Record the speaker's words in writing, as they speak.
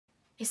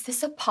Is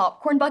this a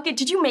popcorn bucket?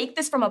 Did you make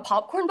this from a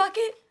popcorn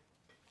bucket?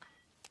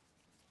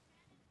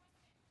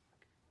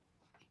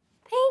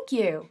 Thank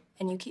you.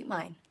 And you keep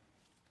mine.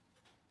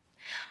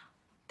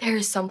 There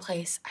is some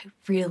place I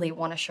really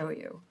want to show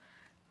you.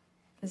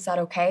 Is that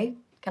okay?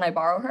 Can I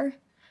borrow her?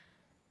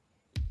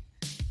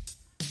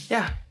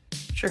 Yeah,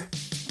 sure.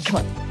 Come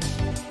on.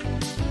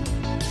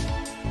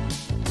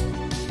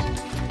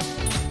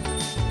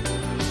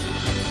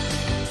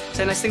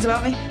 Say nice things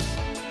about me?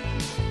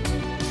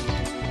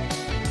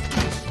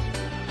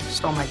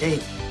 Stole my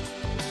date.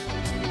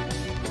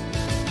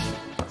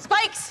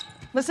 Spikes,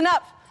 listen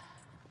up.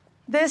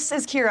 This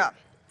is Kira.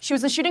 She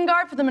was a shooting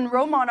guard for the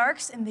Monroe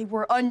Monarchs, and they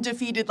were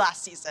undefeated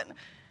last season.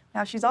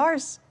 Now she's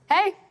ours.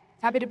 Hey,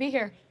 happy to be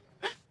here.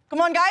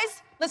 Come on,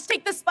 guys. Let's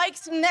take the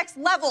Spikes to the next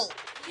level.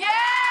 Yeah!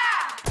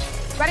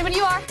 Ready when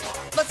you are.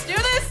 Let's do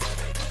this.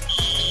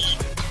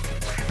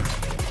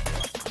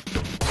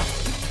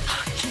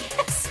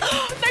 Yes!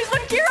 Nice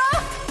one,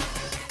 Kira!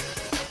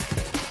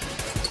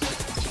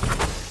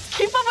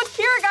 Keep up with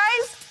Kira,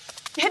 guys.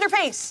 Hit her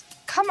pace.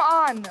 Come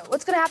on.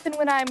 What's gonna happen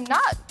when I'm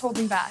not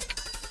holding back?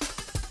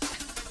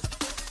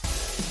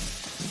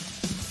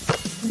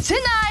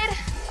 Denied.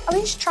 At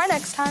least try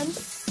next time.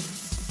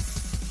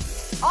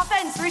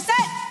 Offense, reset.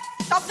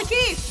 Top the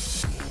key.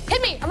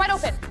 Hit me. I'm wide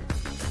open.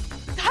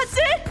 That's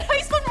it.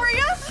 Nice one,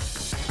 Maria.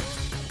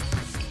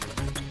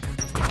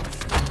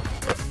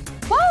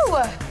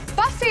 Whoa!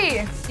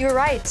 Buffy! You were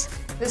right.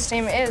 This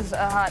team is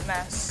a hot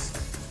mess.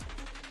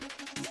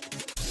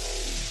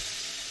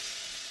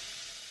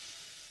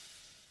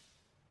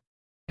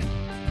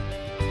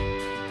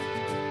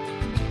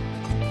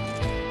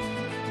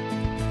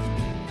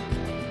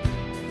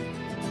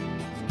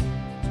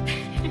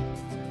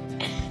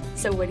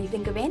 So what do you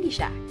think of Andi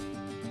Shack?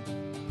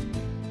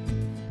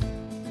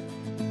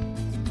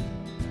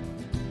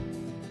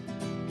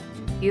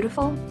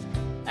 Beautiful?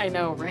 I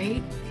know,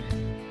 right?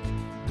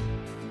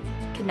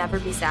 Could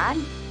never be sad?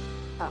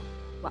 Oh,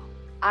 well,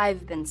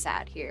 I've been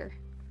sad here.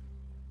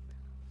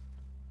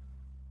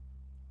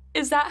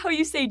 Is that how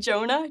you say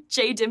Jonah?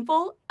 J.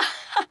 Dimple?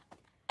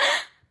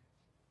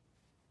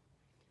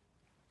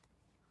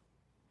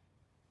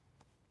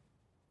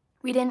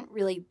 We didn't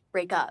really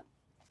break up.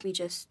 We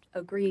just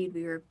agreed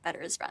we were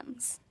better as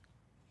friends.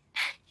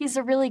 He's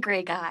a really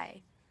great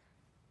guy.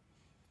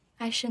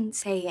 I shouldn't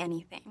say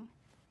anything.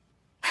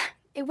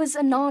 It was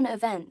a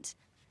non-event.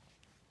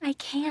 I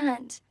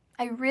can't.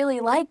 I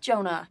really like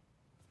Jonah.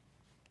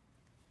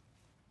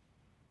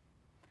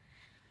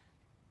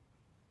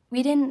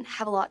 We didn't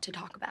have a lot to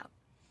talk about.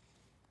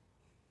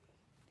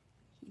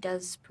 He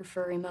does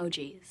prefer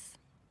emojis.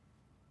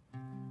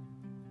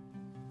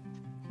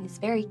 He's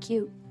very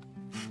cute.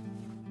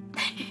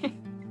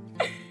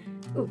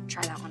 Ooh,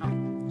 try that one on.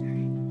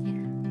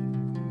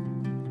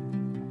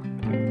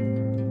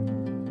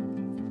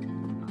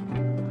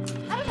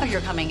 I don't know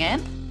you're coming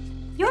in.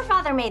 Your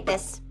father made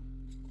this.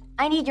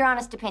 I need your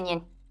honest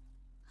opinion.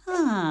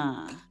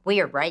 Huh.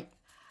 Weird, right?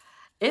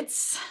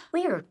 It's...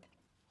 Weird.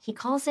 He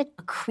calls it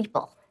a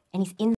creeple, and he's in